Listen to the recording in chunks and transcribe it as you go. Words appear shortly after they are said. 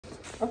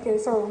Okay,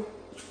 so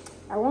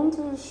I want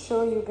to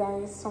show you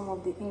guys some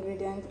of the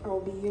ingredients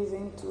I'll be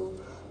using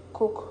to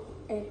cook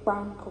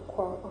Ekpań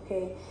nkukwò.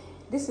 Okay,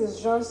 this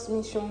is just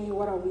me showing you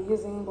what I'll be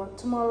using, but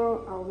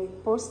tomorrow I'll be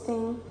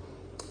posting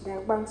the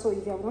Ekpań. So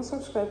if you have not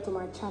subscribed to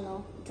my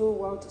channel, do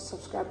well to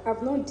subscribe.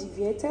 I've not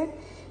deviated.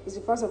 It's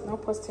because I've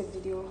not posted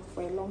video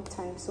for a long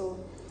time, so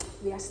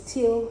we are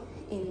still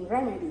in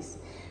remedies.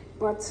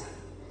 But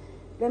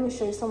let me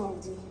show you some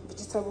of the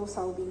vegetables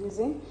I'll be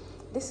using.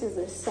 This is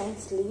a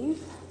scent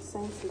leaf.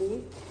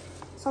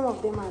 Some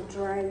of them are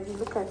dry. If you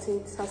look at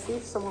it, as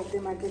if some of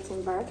them are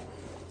getting bad,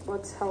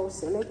 but I'll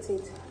select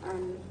it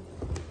and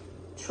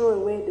throw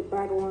away the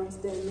bad ones,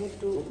 then make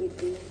do with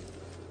the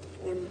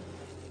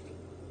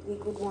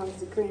good ones,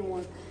 the green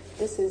one.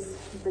 This is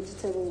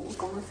vegetable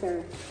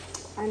nkukwò,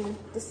 and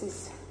this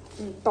is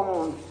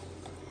nkukwò.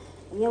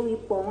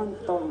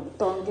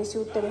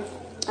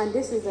 And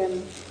this is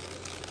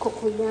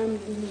cocoyam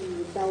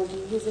leaf that we'll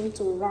be using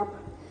to wrap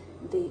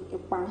the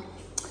ekpań.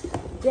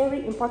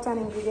 Very important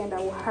ingredient that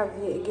we'll have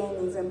here again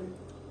is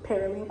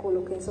periwinkle.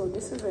 Okay, so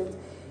this is it.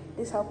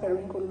 This is how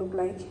periwinkle look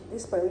like.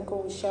 This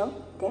periwinkle with shell.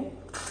 Okay,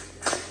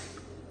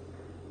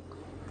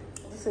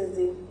 this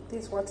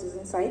is what is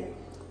inside.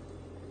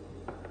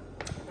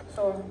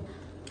 So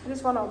this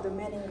is one of the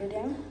main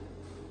ingredients,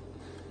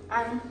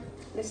 and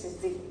this is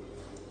the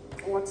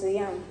water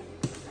yam.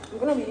 I'm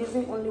gonna be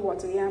using only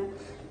water yam,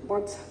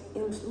 but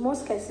in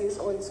most cases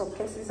or in some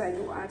cases I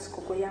do add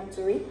cocoyam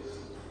to it,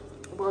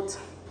 but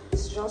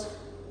it's just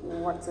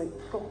water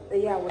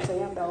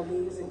yam that I'll be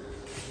using.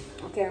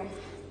 Okay,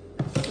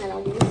 and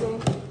I'll be using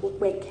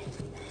ukpek.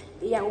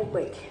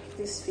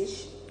 This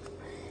fish,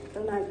 I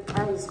don't know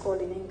how it's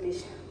called in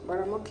English, but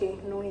I'm okay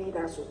knowing it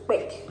as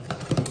ukpek.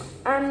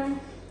 And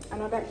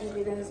another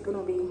ingredient is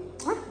gonna be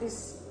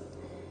this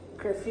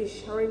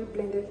crayfish, already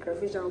blended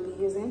crayfish I'll be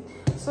using.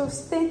 So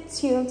stay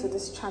tuned to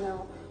this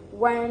channel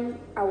when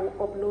I will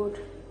upload.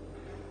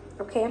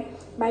 Okay,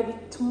 might be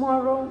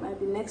tomorrow, might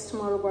be next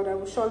tomorrow, but I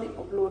will surely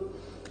upload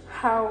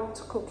how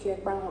to cook your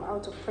ekpań or how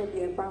to prep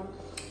your ekpań.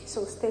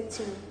 So stay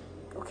tuned.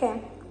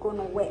 Okay, go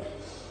nowhere.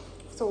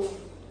 So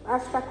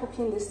after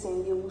cooking this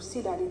thing, you will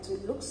see that it will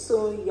look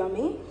so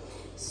yummy.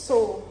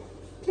 So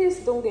please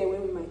don't get away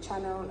with my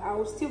channel. I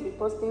will still be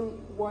posting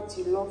what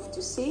you love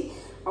to see.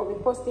 I'll be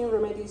posting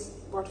remedies,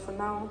 but for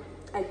now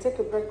I take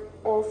a break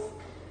off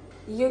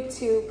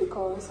YouTube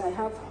because I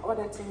have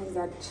other things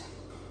that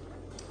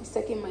is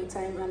taking my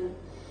time, and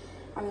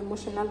I'm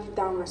emotionally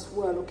down as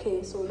well.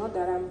 Okay, so not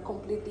that I'm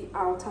completely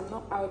out. I'm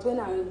not out. When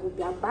I will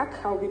be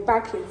back, I'll be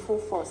back in full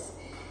force.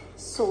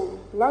 So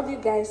love you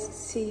guys.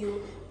 See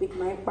you with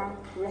my ekpań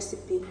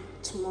recipe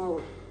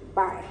tomorrow.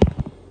 Bye.